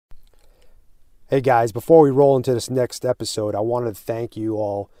Hey guys, before we roll into this next episode, I wanted to thank you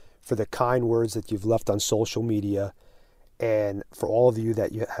all for the kind words that you've left on social media and for all of you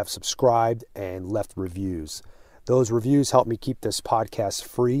that you have subscribed and left reviews. Those reviews help me keep this podcast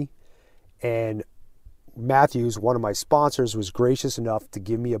free. And Matthews, one of my sponsors, was gracious enough to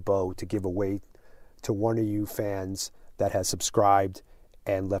give me a bow to give away to one of you fans that has subscribed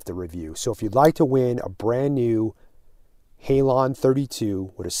and left a review. So if you'd like to win a brand new Halon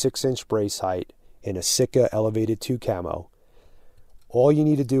 32 with a 6-inch brace height in a Sitka Elevated 2 camo, all you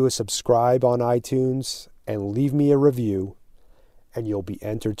need to do is subscribe on iTunes and leave me a review, and you'll be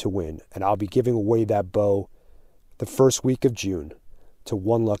entered to win. And I'll be giving away that bow the first week of June to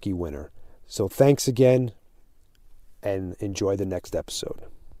one lucky winner. So thanks again, and enjoy the next episode.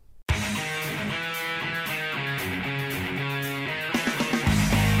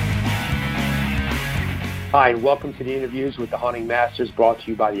 Hi, and welcome to the interviews with the Hunting Masters, brought to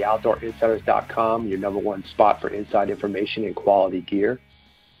you by the OutdoorInsiders.com, your number one spot for inside information and quality gear.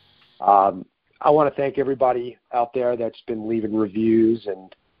 I want to thank everybody out there that's been leaving reviews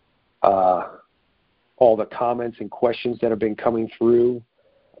and all the comments and questions that have been coming through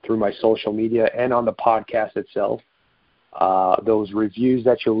my social media and on the podcast itself. Those reviews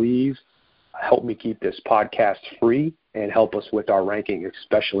that you leave help me keep this podcast free and help us with our ranking,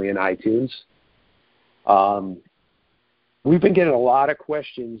 especially in iTunes. We've been getting a lot of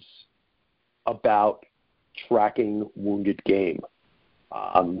questions about tracking wounded game.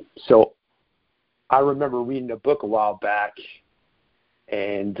 So I remember reading a book a while back,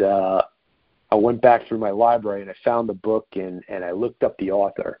 and I went back through my library and I found the book and I looked up the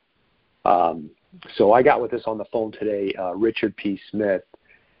author. So I got with this on the phone today, Richard P. Smith,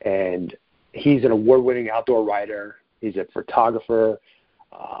 and he's an award-winning outdoor writer. He's a photographer.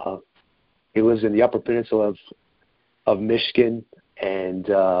 He lives in the Upper Peninsula of Michigan, and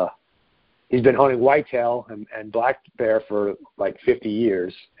he's been hunting whitetail and black bear for like 50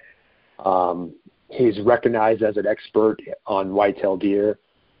 years. He's recognized as an expert on whitetail deer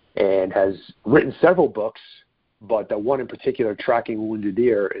and has written several books, but the one in particular, Tracking Wounded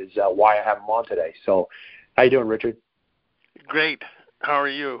Deer, is why I have him on today. So how you doing, Richard? Great. How are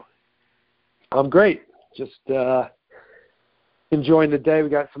you? I'm great. Just enjoying the day. We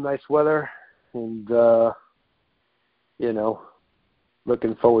got some nice weather. And,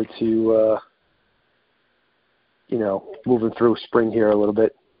 looking forward to, moving through spring here a little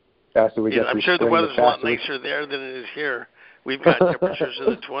bit. Faster we get through I'm sure spring, the weather's a lot nicer there than it is here. We've got temperatures in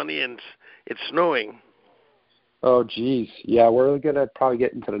the 20s, and it's snowing. Oh, geez. Yeah, we're going to probably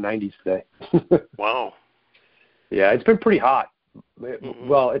get into the 90s today. Wow. Yeah, it's been pretty hot. Mm-hmm.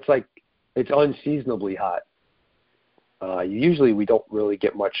 Well, it's unseasonably hot. Usually we don't really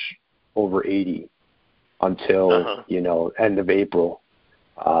get much over 80 until, end of April.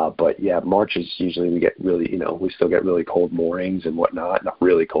 But yeah, March is usually we get really, we still get really cold mornings and whatnot. Not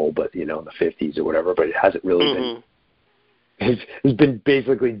really cold, but, in the 50s or whatever. But it hasn't really been. It's been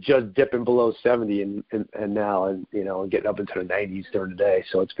basically just dipping below 70 and now, and getting up into the 90s during the day.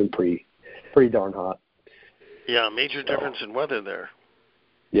 So it's been pretty darn hot. Yeah, major difference in weather there.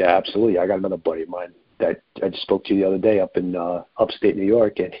 Yeah, absolutely. I got another buddy of mine that I just spoke to the other day up in upstate New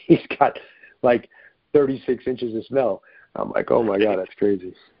York, and he's got like 36 inches of snow. I'm like, oh my God, that's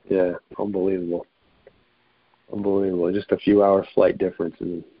crazy. Yeah, unbelievable. Just a few hour flight difference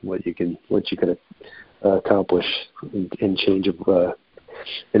in what you can accomplish in change of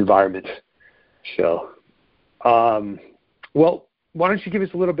environment. So, well, why don't you give us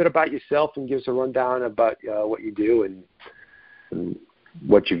a little bit about yourself and give us a rundown about what you do and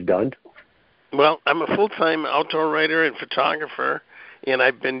what you've done? Well, I'm a full-time outdoor writer and photographer, and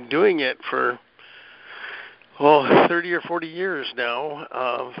I've been doing it for 30 or 40 years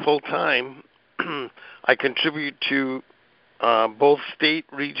now, full-time. I contribute to both state,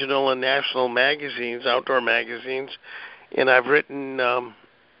 regional, and national magazines, outdoor magazines, and I've written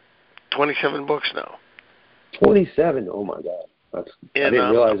 27 books now. 27? Oh, my God. I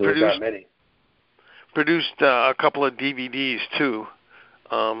didn't realize there was that many. Produced a couple of DVDs, too.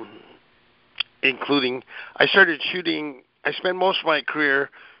 Including, I spent most of my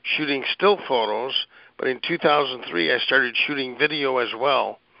career shooting still photos, but in 2003 I started shooting video as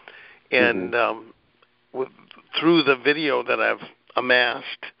well. And through the video that I've amassed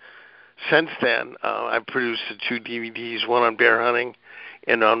since then, I've produced the 2 DVDs, one on bear hunting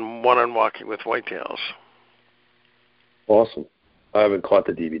and one on walking with whitetails. Awesome. I haven't caught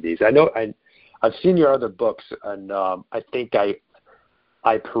the DVDs. I know I've seen your other books, and I think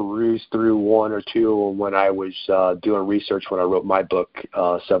I perused through 1 or 2 when I was doing research when I wrote my book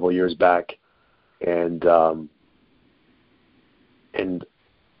several years back, and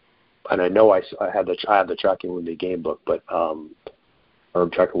and I know I have the Tracking Wounded Game book, but or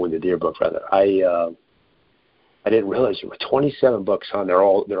Tracking Wounded Deer book rather. I didn't realize there were 27 books on. They're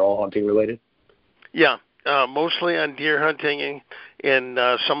all hunting related. Yeah, mostly on deer hunting and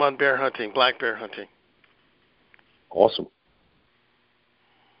some on bear hunting, black bear hunting. Awesome.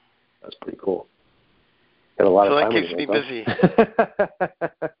 That's pretty cool. Got a lot of time. So that keeps me busy.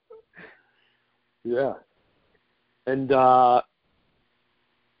 Yeah. And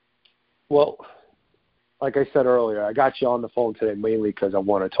well, like I said earlier, I got you on the phone today mainly because I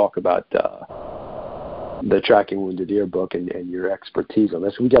want to talk about the Tracking Wounded Deer book and your expertise on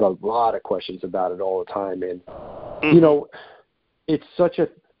this. We get a lot of questions about it all the time, and you know, it's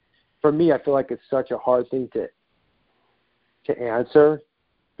for me, I feel like it's such a hard thing to answer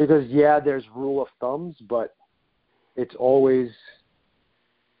because there's rule of thumbs, but it's always,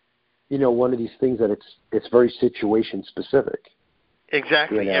 one of these things that it's very situation specific.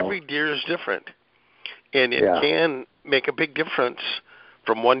 Exactly. Every deer is different, and it can make a big difference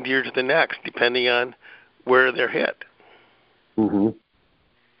from one deer to the next, depending on where they're hit. Mhm.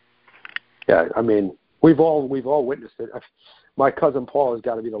 Yeah, I mean, we've all witnessed it. My cousin Paul has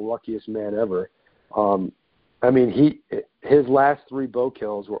got to be the luckiest man ever. I mean, his last 3 bow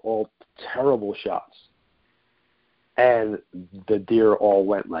kills were all terrible shots, and the deer all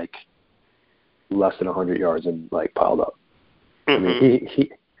went like less than 100 yards and like piled up. Mm-hmm. I mean,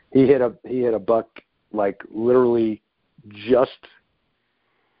 he hit a buck like literally just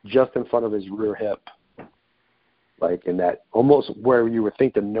in front of his rear hip, like in that almost where you would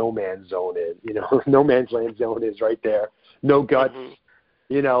think the no man's zone is. No man's land zone is right there. No guts,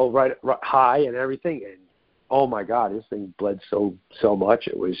 right high and everything. And oh my God, this thing bled so much.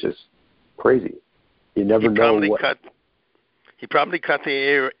 It was just crazy. You never know what. He probably cut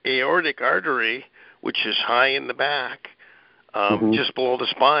the aortic artery, which is high in the back, just below the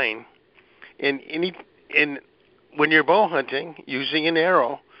spine. And when you're bow hunting using an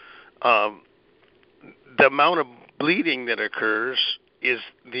arrow, the amount of bleeding that occurs is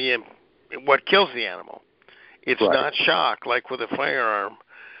what kills the animal. It's not shock like with a firearm.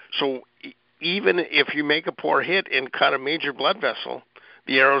 So even if you make a poor hit and cut a major blood vessel,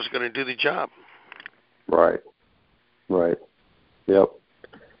 the arrow's going to do the job. Right. Yep.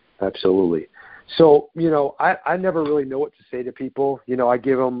 Absolutely. So, I never really know what to say to people. I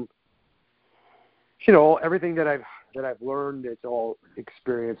give them, everything that I've learned. It's all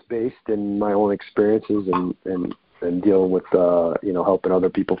experience based and my own experiences and dealing with, helping other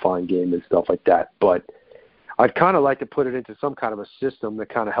people find game and stuff like that. But I'd kind of like to put it into some kind of a system that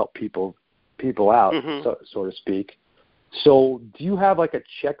kind of help people out, so to speak. So do you have like a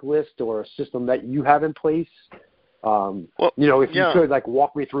checklist or a system that you have in place? If you could like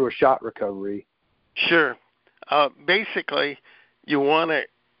walk me through a shot recovery. Sure. Basically, you want to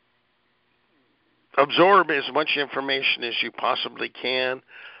absorb as much information as you possibly can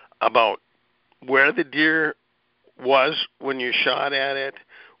about where the deer was when you shot at it,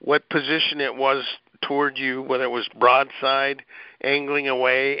 what position it was toward you, whether it was broadside, angling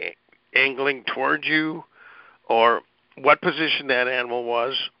away, angling toward you, or what position that animal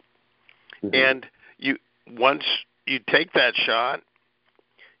was. And once you take that shot,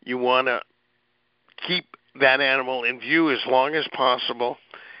 you want to keep that animal in view as long as possible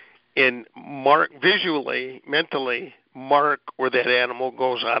and mentally mark where that animal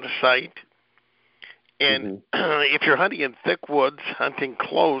goes out of sight. And if you're hunting in thick woods, hunting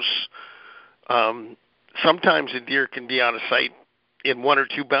close, sometimes a deer can be out of sight in 1 or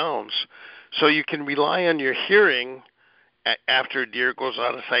 2 bounds. So you can rely on your hearing after a deer goes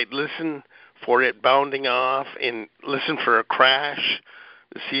out of sight. Listen for it bounding off and listen for a crash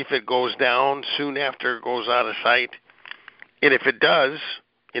to see if it goes down soon after it goes out of sight. And if it does,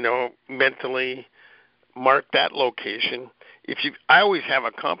 mentally mark that location. I always have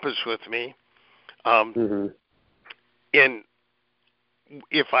a compass with me. And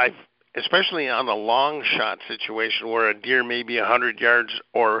especially on a long shot situation where a deer may be 100 yards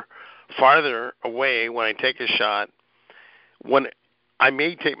or farther away when I take a shot, when I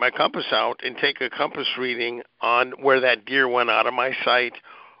may take my compass out and take a compass reading on where that deer went out of my sight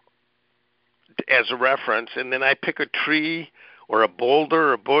as a reference, and then I pick a tree or a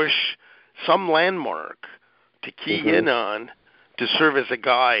boulder, a bush, some landmark to key in on to serve as a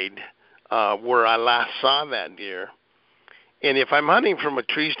guide where I last saw that deer. And if I'm hunting from a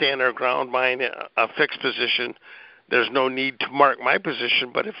tree stand or ground mine, a fixed position, there's no need to mark my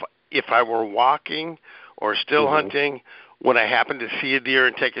position. But if I were walking or still hunting, when I happen to see a deer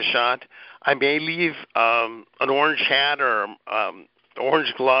and take a shot, I may leave an orange hat or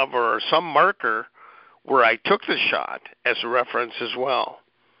orange glove or some marker where I took the shot as a reference as well.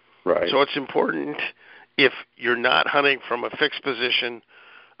 Right. So it's important, if you're not hunting from a fixed position,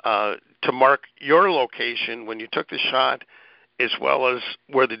 to mark your location when you took the shot, as well as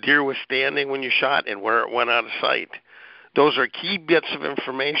where the deer was standing when you shot and where it went out of sight. Those are key bits of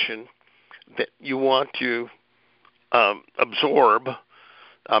information that you want to absorb,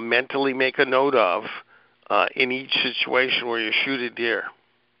 mentally make a note of in each situation where you shoot a deer.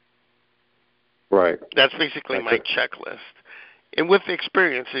 Right. That's basically my checklist. And with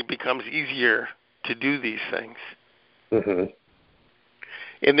experience, it becomes easier to do these things. Mm-hmm.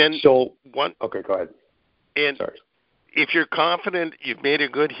 And then Okay, go ahead. And Sorry. If you're confident you've made a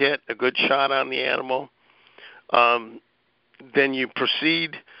good hit, a good shot on the animal, then you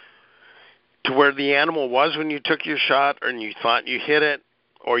proceed to where the animal was when you took your shot, or you thought you hit it,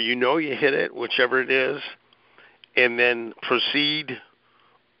 or you hit it, whichever it is, and then proceed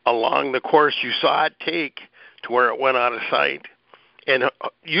along the course you saw it take to where it went out of sight. And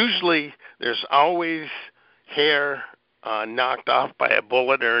usually there's always hair knocked off by a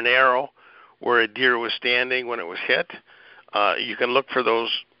bullet or an arrow where a deer was standing when it was hit. You can look for those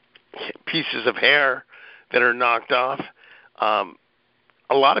pieces of hair that are knocked off.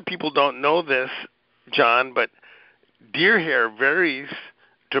 A lot of people don't know this, John, but deer hair varies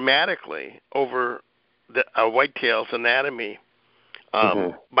dramatically over a whitetail's anatomy.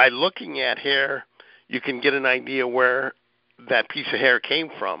 By looking at hair, you can get an idea where that piece of hair came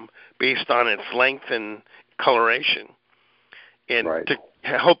from based on its length and coloration, and to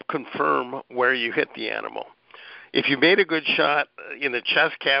help confirm where you hit the animal. If you made a good shot in the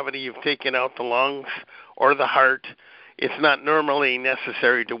chest cavity, you've taken out the lungs or the heart, it's not normally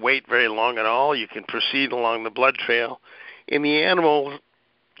necessary to wait very long at all. You can proceed along the blood trail, and the animal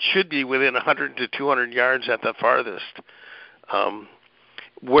should be within 100 to 200 yards at the farthest.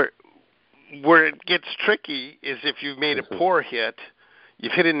 Where it gets tricky is if you've made a poor hit,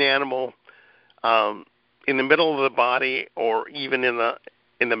 you've hit an animal in the middle of the body, or even in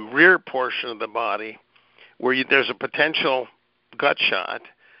the rear portion of the body, where there's a potential gut shot.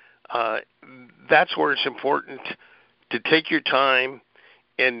 That's where it's important to take your time,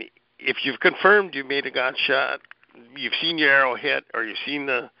 and if you've confirmed you made a gut shot, you've seen your arrow hit, or you've seen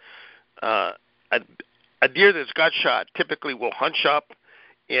a deer that's gut shot typically will hunch up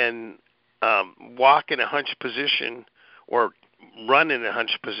and walk in a hunched position or run in a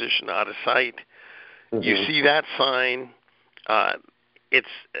hunched position out of sight. You see that sign, it's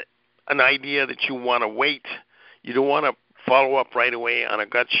an idea that you want to wait. You don't want to follow up right away on a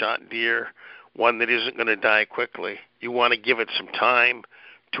gut shot deer, one that isn't going to die quickly. You want to give it some time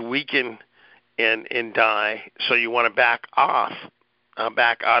to weaken and die, so you want to back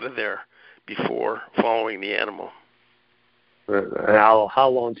out of there before following the animal. How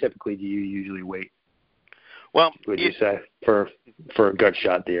long typically do you usually wait? Well, would you say for a gut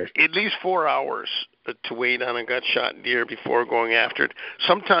shot deer? At least 4 hours to wait on a gut shot deer before going after it.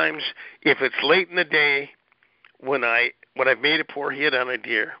 Sometimes, if it's late in the day when I've made a poor hit on a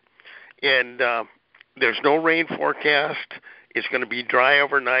deer, and there's no rain forecast, it's going to be dry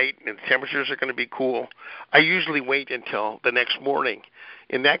overnight, and the temperatures are going to be cool, I usually wait until the next morning,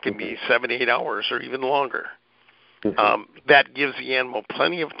 and that can be 7 to 8 hours or even longer. That gives the animal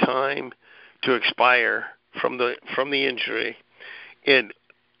plenty of time to expire from the injury. And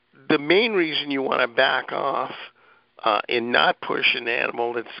the main reason you want to back off and not push an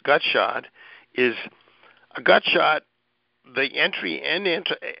animal that's gut shot is a gut shot. The entry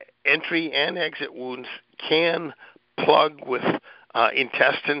and exit wounds can plug with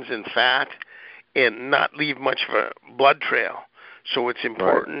intestines and fat and not leave much of a blood trail. So it's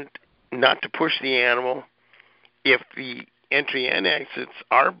important not to push the animal. If the entry and exits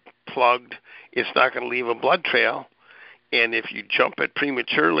are plugged, it's not going to leave a blood trail. And if you jump it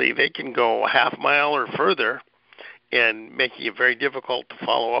prematurely, they can go a half mile or further, and making it very difficult to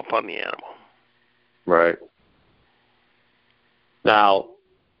follow up on the animal. Right. Now,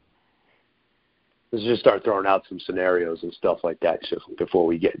 let's just start throwing out some scenarios and stuff like that just before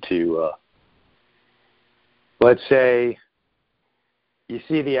we get to, let's say you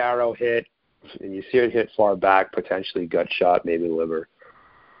see the arrow hit, and you see it hit far back, potentially gut shot, maybe liver.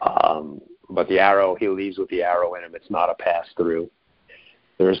 But the arrow, he leaves with the arrow in him. It's not a pass through.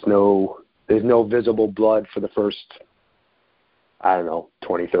 There's no visible blood for the first,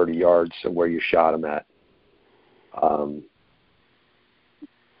 20, 30 yards of where you shot him at.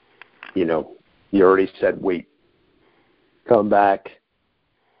 You already said wait. Come back.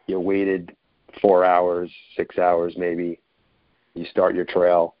 You waited 4 hours, 6 hours maybe. You start your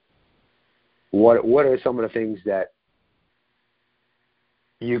trail. What are some of the things that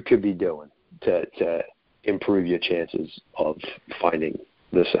you could be doing to improve your chances of finding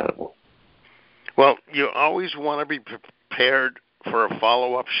this animal? Well, you always want to be prepared for a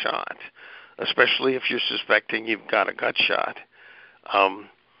follow-up shot, especially if you're suspecting you've got a gut shot.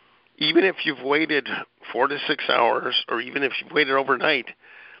 Even if you've waited 4 to 6 hours, or even if you've waited overnight,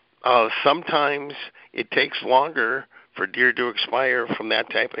 sometimes it takes longer for deer to expire from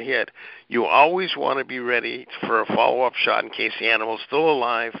that type of hit. You always want to be ready for a follow-up shot in case the animal's still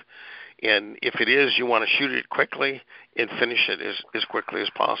alive, and if it is, you want to shoot it quickly and finish it as quickly as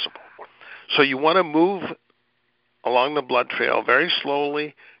possible. So you want to move along the blood trail very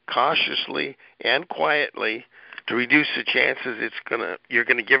slowly, cautiously, and quietly to reduce the chances you're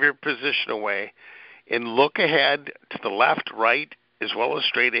gonna give your position away, and look ahead to the left, right, as well as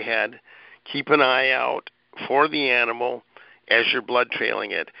straight ahead. Keep an eye out for the animal as you're blood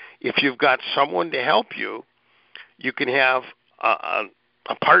trailing it. If you've got someone to help you, you can have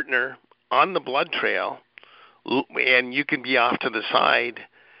a partner on the blood trail, and you can be off to the side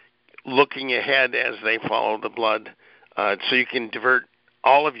looking ahead as they follow the blood, so you can divert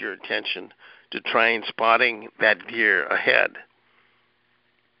all of your attention to try and spotting that deer ahead.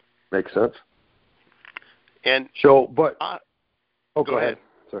 Makes sense. And so, but go ahead.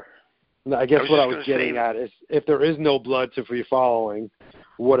 Sorry. I guess what I was getting at is, if there is no blood to be following,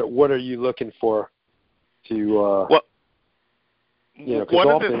 what are you looking for to? Well, because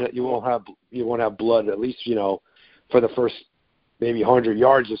often you won't have blood, at least for the first maybe 100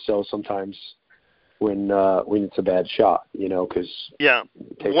 yards or so. Sometimes when it's a bad shot, because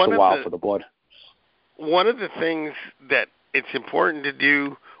it takes a while for the blood. One of the things that it's important to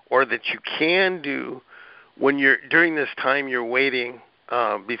do, or that you can do, when during this time you're waiting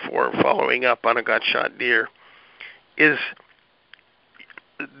before following up on a gut shot deer, is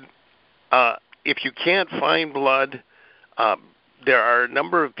if you can't find blood, there are a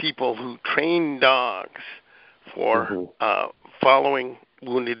number of people who train dogs for following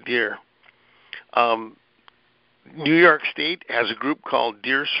wounded deer. New York State has a group called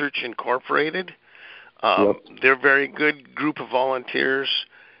Deer Search Incorporated. They're a very good group of volunteers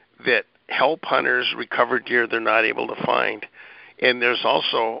that help hunters recover deer they're not able to find. And there's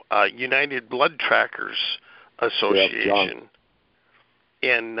also United Blood Trackers Association.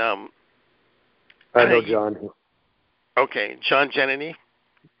 And I know John. Okay, John Jennedy?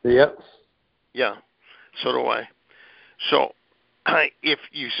 Yep. Yeah, so do I. So if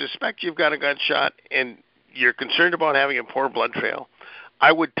you suspect you've got a gut shot and you're concerned about having a poor blood trail,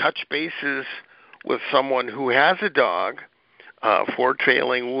 I would touch bases with someone who has a dog for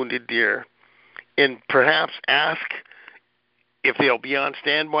trailing wounded deer, and perhaps ask if they'll be on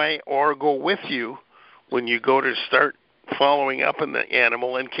standby or go with you when you go to start following up on the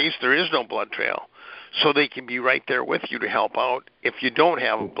animal in case there is no blood trail, so they can be right there with you to help out if you don't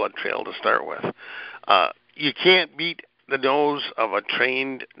have a blood trail to start with. You can't beat the nose of a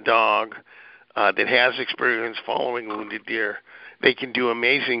trained dog that has experience following wounded deer. They can do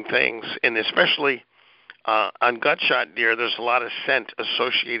amazing things, and especially on gut shot deer, there's a lot of scent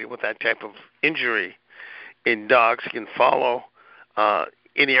associated with that type of injury, and dogs can follow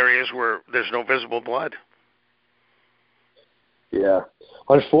in areas where there's no visible blood. Yeah.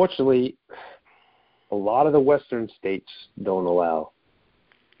 Unfortunately, a lot of the western states don't allow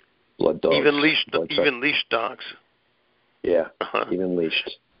blood dogs. Even leashed dogs. Yeah, even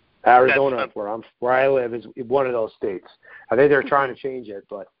leashed. Arizona, where I live, is one of those states. I think they're trying to change it,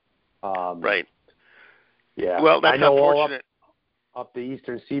 but right. Yeah. Well, that's I know unfortunate. All up the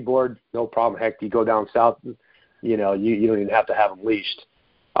eastern seaboard, no problem. Heck, you go down south, you don't even have to have them leashed.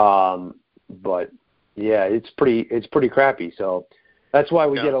 But yeah, it's pretty crappy. So that's why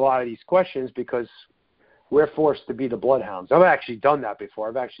we get a lot of these questions, because we're forced to be the bloodhounds. I've actually done that before.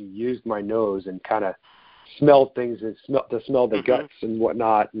 I've actually used my nose and kind of smelled things and smell the guts and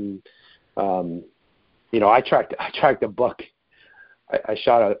whatnot. And I tracked a buck. I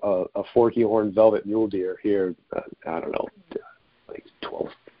shot a forky horn velvet mule deer here. I don't know, like 12,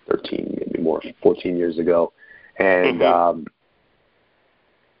 13, maybe more, 14 years ago, and I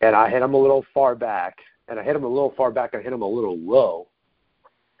hit him a little far back, and I hit him a little low.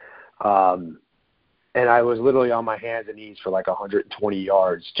 And I was literally on my hands and knees for like 120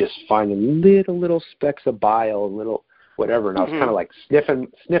 yards, just finding little specks of bile and little whatever. And I was kind of like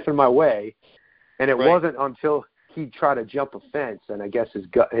sniffing my way. And it wasn't until he tried to jump a fence, and I guess his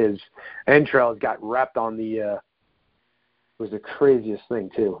entrails got wrapped on the, it was the craziest thing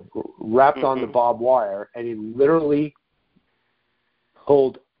too, wrapped on the barbed wire, and he literally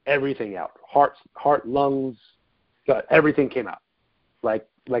pulled everything out. Heart, lungs, gut, everything came out. Like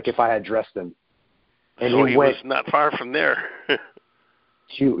if I had dressed him. And so he was not far from there.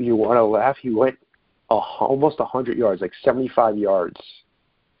 you want to laugh? He went almost 100 yards, like 75 yards,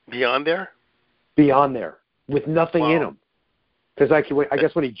 Beyond there? Beyond there, with nothing Wow. in him. Because I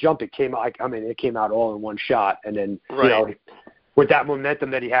guess when he jumped, it came out. I mean, it came out all in one shot, and then Right. you know, with that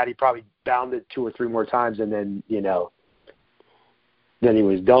momentum that he had, he probably bounded 2 or 3 more times, and then then he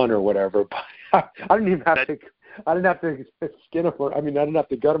was done or whatever. But I didn't even have to. I didn't have to skin him. I didn't have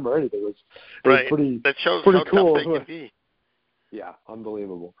to gut him or anything. It was pretty. That shows pretty how cool. tough they can be. Yeah,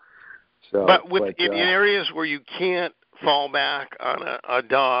 unbelievable. So, But in areas where you can't fall back on a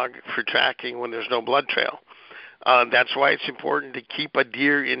dog for tracking when there's no blood trail, that's why it's important to keep a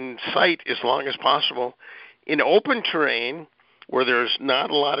deer in sight as long as possible. In open terrain where there's not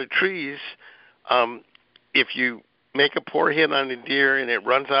a lot of trees, if you make a poor hit on a deer and it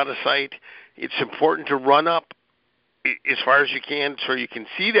runs out of sight, it's important to run up as far as you can so you can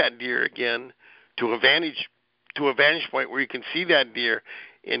see that deer again to a vantage point where you can see that deer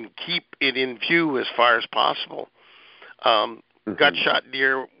and keep it in view as far as possible. Gut shot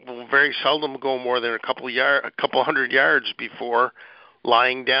deer will very seldom go more than a couple hundred yards before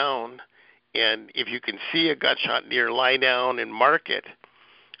lying down. And if you can see a gut shot deer lie down and mark it,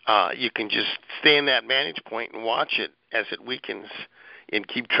 you can just stay in that vantage point and watch it as it weakens and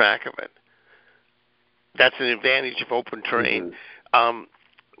keep track of it. That's an advantage of open terrain.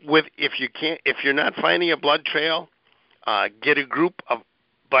 If you're not finding a blood trail, get a group of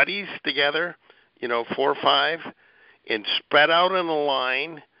buddies together, 4 or 5, and spread out on a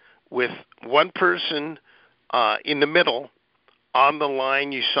line with one person in the middle on the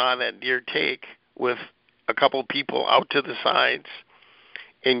line you saw that deer take, with a couple people out to the sides,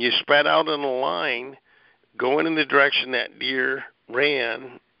 and you spread out on a line going in the direction that deer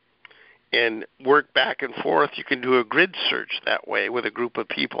ran and work back and forth. You can do a grid search that way with a group of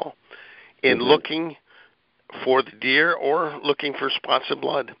people and looking for the deer or looking for spots of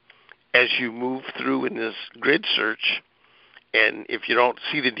blood as you move through in this grid search. And if you don't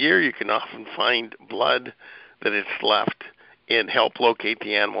see the deer, you can often find blood that it's left and help locate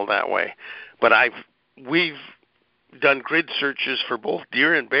the animal that way. But we've done grid searches for both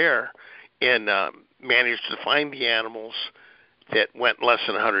deer and bear and managed to find the animals that went less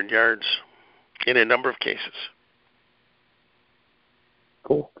than 100 yards in a number of cases.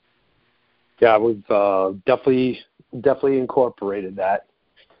 Cool. Yeah, we've definitely incorporated that.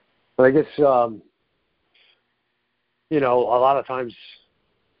 But I guess, a lot of times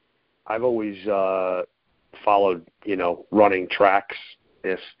I've always followed, running tracks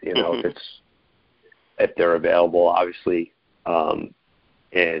if they're available, obviously, and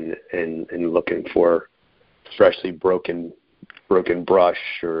looking for freshly broken brush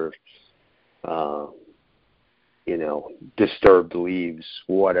or disturbed leaves,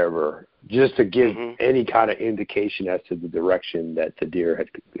 whatever, just to give any kind of indication as to the direction that the deer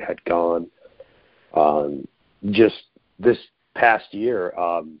had gone. Just this past year,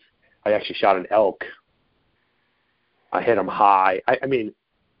 I actually shot an elk. I hit him high. I hit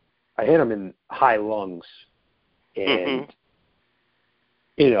him in high lungs, and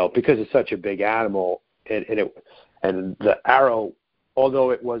because it's such a big animal, and the arrow, although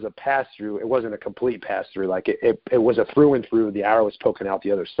it was a pass-through, it wasn't a complete pass-through. Like it was a through and through. The arrow was poking out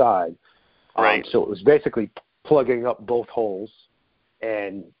the other side. Right. So it was basically plugging up both holes.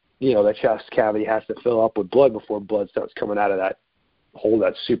 And, the chest cavity has to fill up with blood before blood starts coming out of that hole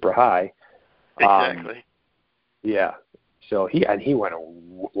that's super high. Exactly. Yeah. So he went a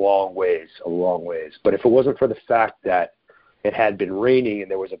long ways. But if it wasn't for the fact that it had been raining and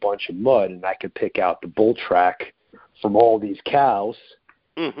there was a bunch of mud and I could pick out the bull track from all these cows,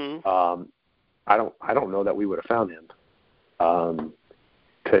 I don't know that we would have found him.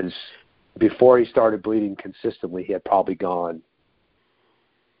 Because before he started bleeding consistently, he had probably gone,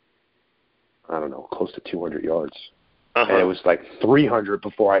 I don't know, close to 200 yards. And it was like 300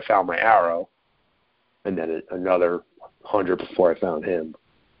 before I found my arrow, and then another 100 before I found him.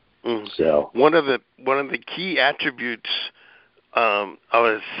 So one of the key attributes of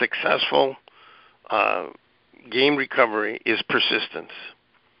a successful game recovery is persistence.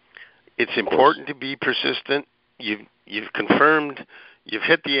 It's important to be persistent. You've confirmed you've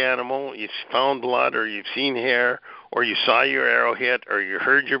hit the animal, you've found blood, or you've seen hair, or you saw your arrow hit, or you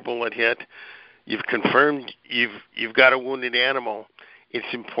heard your bullet hit. You've confirmed you've got a wounded animal.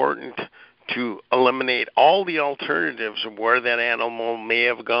 It's important to eliminate all the alternatives of where that animal may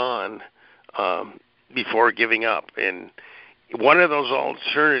have gone before giving up. And one of those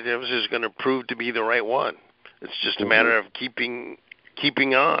alternatives is going to prove to be the right one. It's just a matter of keeping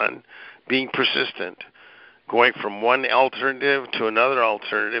on, being persistent, going from one alternative to another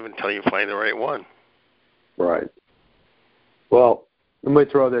alternative until you find the right one. Right. Well, let me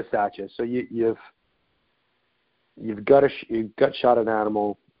throw this at you. So you've gut shot an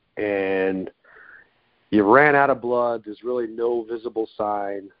animal. and you ran out of blood. There's really no visible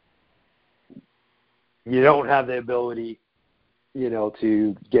sign. You don't have the ability,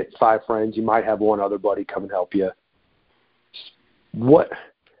 to get 5 friends. You might have one other buddy come and help you. What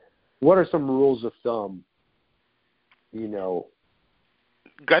are some rules of thumb?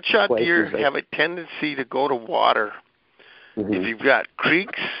 Gutshot deer have a tendency to go to water. Mm-hmm. If you've got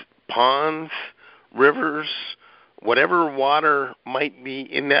creeks, ponds, rivers, whatever water might be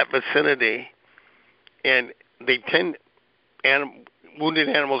in that vicinity, and wounded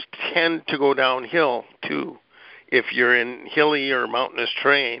animals tend to go downhill too, if you're in hilly or mountainous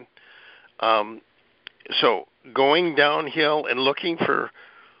terrain. So going downhill and looking for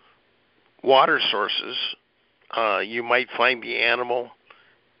water sources, you might find the animal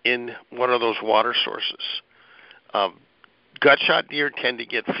in one of those water sources. Gutshot deer tend to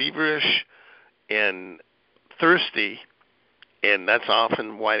get feverish and thirsty, and that's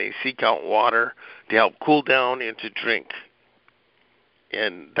often why they seek out water to help cool down and to drink.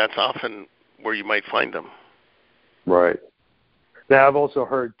 And that's often where you might find them. Right. Now, I've also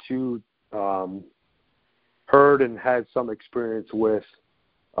heard too, heard and had some experience with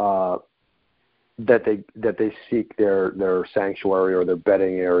that they seek their sanctuary or their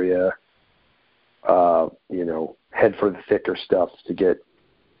bedding area, head for the thicker stuff to get,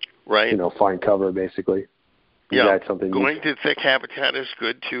 right, find cover basically. Yeah, that's something going to thick habitat is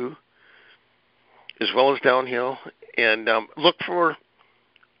good too, as well as downhill. And look for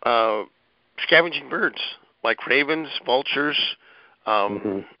scavenging birds like ravens, vultures,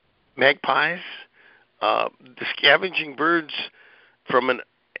 magpies. The scavenging birds, from an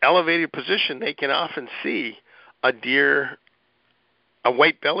elevated position, they can often see a deer, a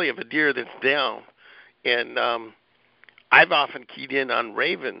white belly of a deer that's down. And I've often keyed in on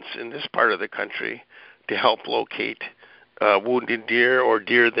ravens in this part of the country to help locate wounded deer or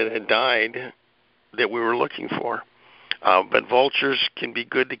deer that had died that we were looking for. But vultures can be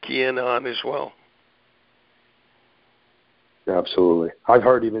good to key in on as well. Absolutely. I've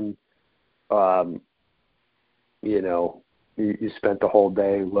heard even, you spent the whole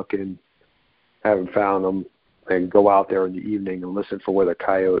day looking, haven't found them, and go out there in the evening and listen for where the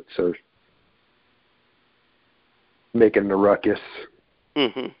coyotes are making the ruckus.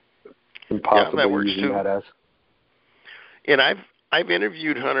 Mm-hmm. And possibly that works using too. That as. And I've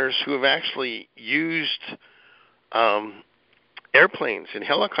interviewed hunters who have actually used airplanes and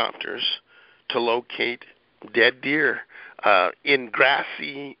helicopters to locate dead deer in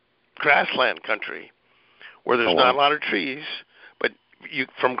grassland country where there's not a lot of trees, but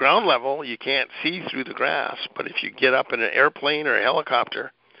from ground level you can't see through the grass. But if you get up in an airplane or a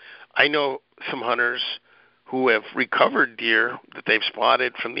helicopter, I know some hunters who have recovered deer that they've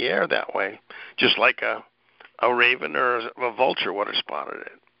spotted from the air that way, just like a raven or a vulture would have spotted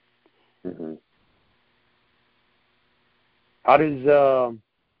it. Mm-hmm. How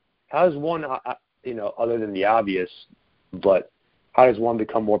does one, other than the obvious, but how does one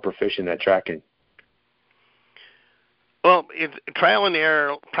become more proficient at tracking? Well, trial and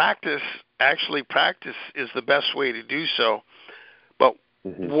error, practice is the best way to do so. But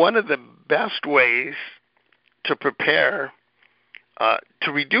one of the best ways to prepare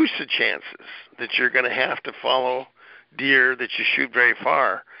to reduce the chances that you're going to have to follow deer that you shoot very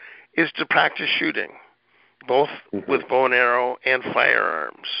far is to practice shooting, both with bow and arrow and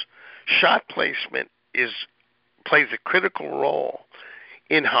firearms. Shot placement plays a critical role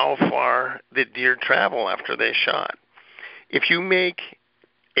in how far the deer travel after they shot. If you make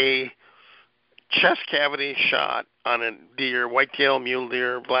a chest cavity shot on a deer, whitetail, mule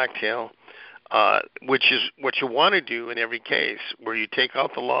deer, blacktail, which is what you want to do in every case, where you take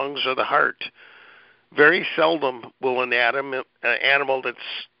out the lungs or the heart, very seldom will an animal that's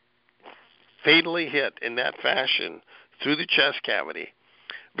fatally hit in that fashion through the chest cavity,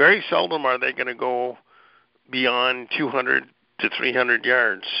 very seldom are they going to go beyond 200 to 300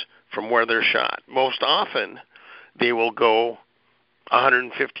 yards from where they're shot. Most often, they will go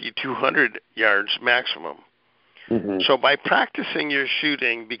 150 to 200 yards maximum. So by practicing your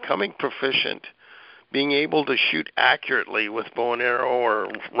shooting, becoming proficient, being able to shoot accurately with bow and arrow or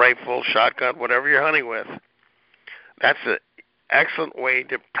rifle, shotgun, whatever you're hunting with, that's an excellent way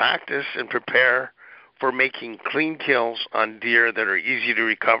to practice and prepare for making clean kills on deer that are easy to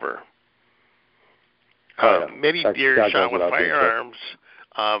recover. Many deer shot with firearms,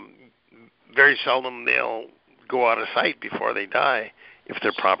 very seldom they'll go out of sight before they die if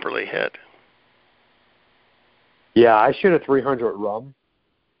they're properly hit. Yeah, I shoot a 300 rum,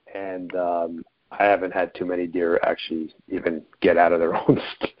 and I haven't had too many deer actually even get out of their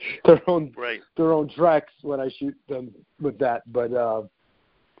own tracks when I shoot them with that. But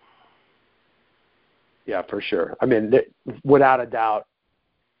Yeah, for sure. I mean, without a doubt,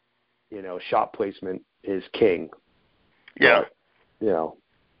 shot placement is king. Yeah. But,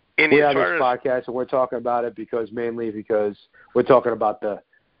 and we have this podcast and we're talking about it mainly because we're talking about the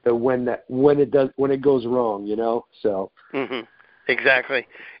when it goes wrong, so. Mm-hmm. Exactly.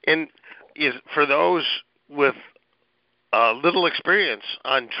 And for those with little experience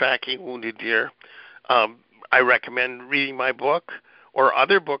on tracking wounded deer, I recommend reading my book or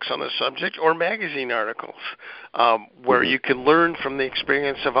other books on the subject or magazine articles where you can learn from the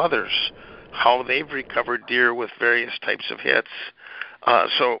experience of others, how they've recovered deer with various types of hits.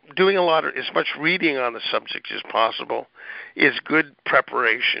 So doing as much reading on the subject as possible is good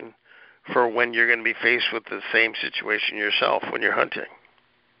preparation for when you're going to be faced with the same situation yourself when you're hunting.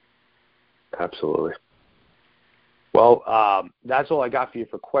 Absolutely. Well, that's all I got for you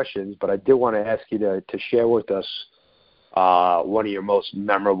for questions, but I did want to ask you to share with us one of your most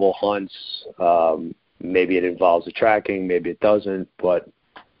memorable hunts. Maybe it involves the tracking, maybe it doesn't, but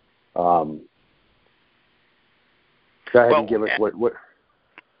go ahead and give us what.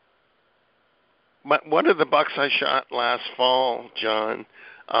 One of the bucks I shot last fall, John,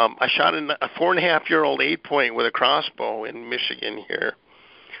 I shot a 4.5-year-old 8-point with a crossbow in Michigan here.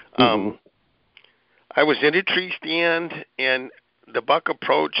 I was in a tree stand, and the buck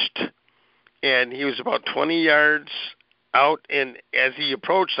approached, and he was about 20 yards out, and as he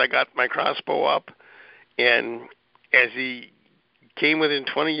approached, I got my crossbow up, and as he came within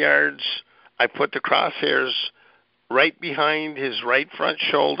 20 yards, I put the crosshairs right behind his right front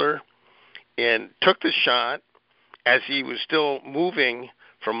shoulder and took the shot as he was still moving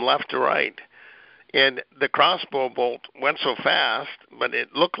from left to right. And the crossbow bolt went so fast, but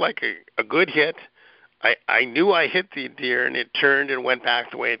it looked like a good hit. I knew I hit the deer, and it turned and went back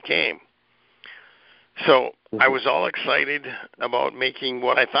the way it came. So I was all excited about making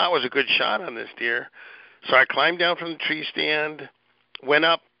what I thought was a good shot on this deer. So I climbed down from the tree stand, went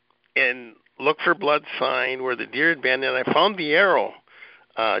up and looked for blood sign where the deer had been, and I found the arrow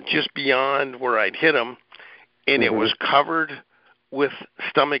just beyond where I'd hit him, and it was covered with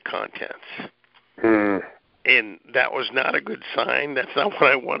stomach contents. And that was not a good sign. That's not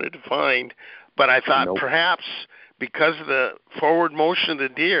what I wanted to find. But I thought perhaps because of the forward motion of the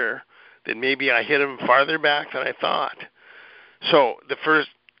deer, that maybe I hit him farther back than I thought. So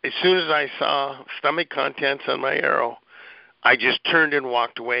as soon as I saw stomach contents on my arrow, I just turned and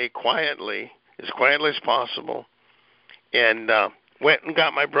walked away quietly as possible, and went and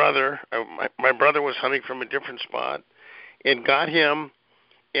got my brother. My brother was hunting from a different spot, and got him,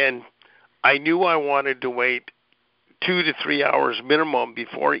 and I knew I wanted to wait 2 to 3 hours minimum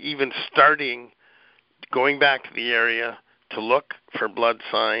before even going back to the area to look for blood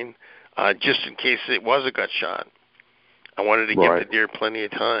sign, just in case it was a gut shot. I wanted to give the deer plenty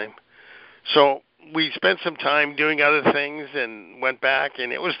of time. So we spent some time doing other things and went back,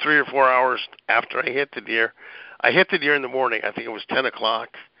 and it was 3 or 4 hours after I hit the deer. I hit the deer in the morning. I think it was 10 o'clock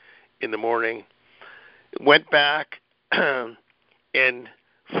in the morning. Went back and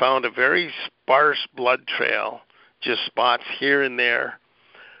found a very sparse blood trail, just spots here and there.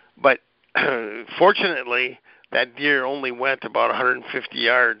 But fortunately, that deer only went about 150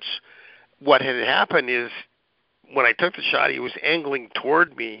 yards. What had happened is when I took the shot, he was angling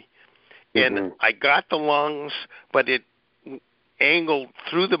toward me, and I got the lungs, but it angled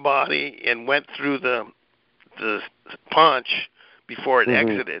through the body and went through the paunch before it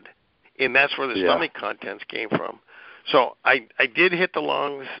exited, and that's where the stomach contents came from. So I did hit the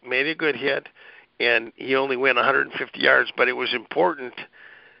lungs, made a good hit, and he only went 150 yards, but it was important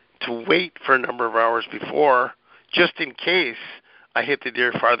to wait for a number of hours before, just in case I hit the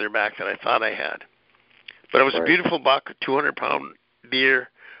deer farther back than I thought I had. But it was a beautiful buck, a 200-pound deer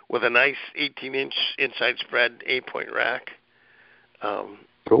with a nice 18-inch inside spread 8-point rack.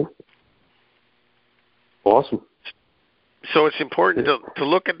 Cool. Awesome. So it's important to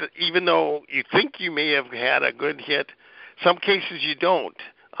look at even though you think you may have had a good hit, some cases you don't.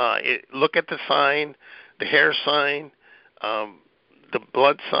 Look at the sign, the hair sign, the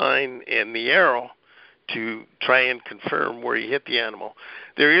blood sign, and the arrow to try and confirm where you hit the animal.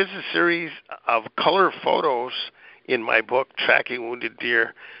 There is a series of color photos in my book, Tracking Wounded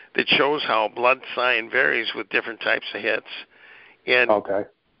Deer, that shows how blood sign varies with different types of hits. And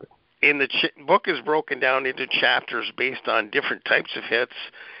in the book is broken down into chapters based on different types of hits,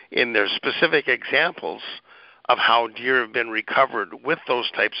 and there's specific examples of how deer have been recovered with those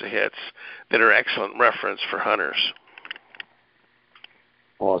types of hits that are excellent reference for hunters.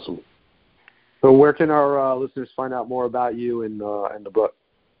 Awesome. So where can our listeners find out more about you and the book?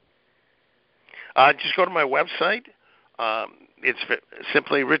 Just go to my website. It's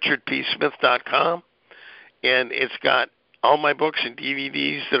simply richardpsmith.com. and it's got all my books and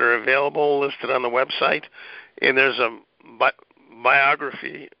DVDs that are available listed on the website, and there's a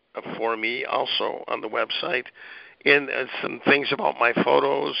biography for me also on the website, and some things about my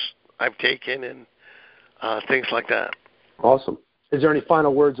photos I've taken and things like that. Awesome. Is there any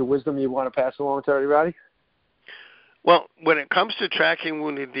final words of wisdom you want to pass along to everybody? Well, when it comes to tracking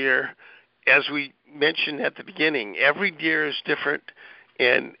wounded deer, as we mentioned at the beginning, every deer is different,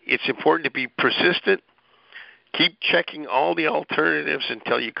 and it's important to be persistent. Keep checking all the alternatives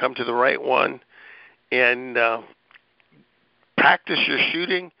until you come to the right one, and practice your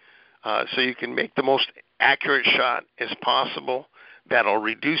shooting so you can make the most accurate shot as possible. That'll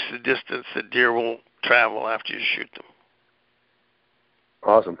reduce the distance that deer will travel after you shoot them.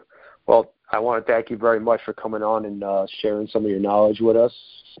 Awesome. Well, I want to thank you very much for coming on and sharing some of your knowledge with us.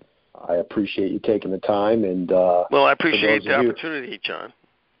 I appreciate you taking the time. And well, I appreciate the opportunity, John.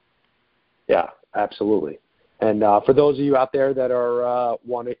 Yeah, absolutely. And for those of you out there that are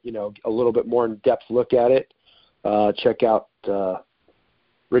want to, a little bit more in-depth look at it, check out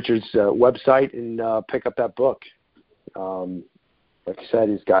Richard's website and pick up that book. Like I said,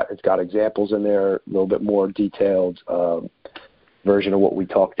 it's got examples in there, a little bit more detailed version of what we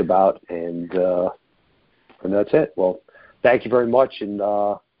talked about, and that's it. Well, thank you very much, and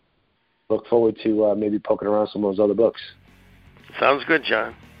look forward to maybe poking around some of those other books. Sounds good,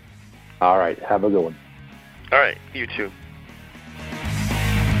 John. All right. Have a good one. All right. You too.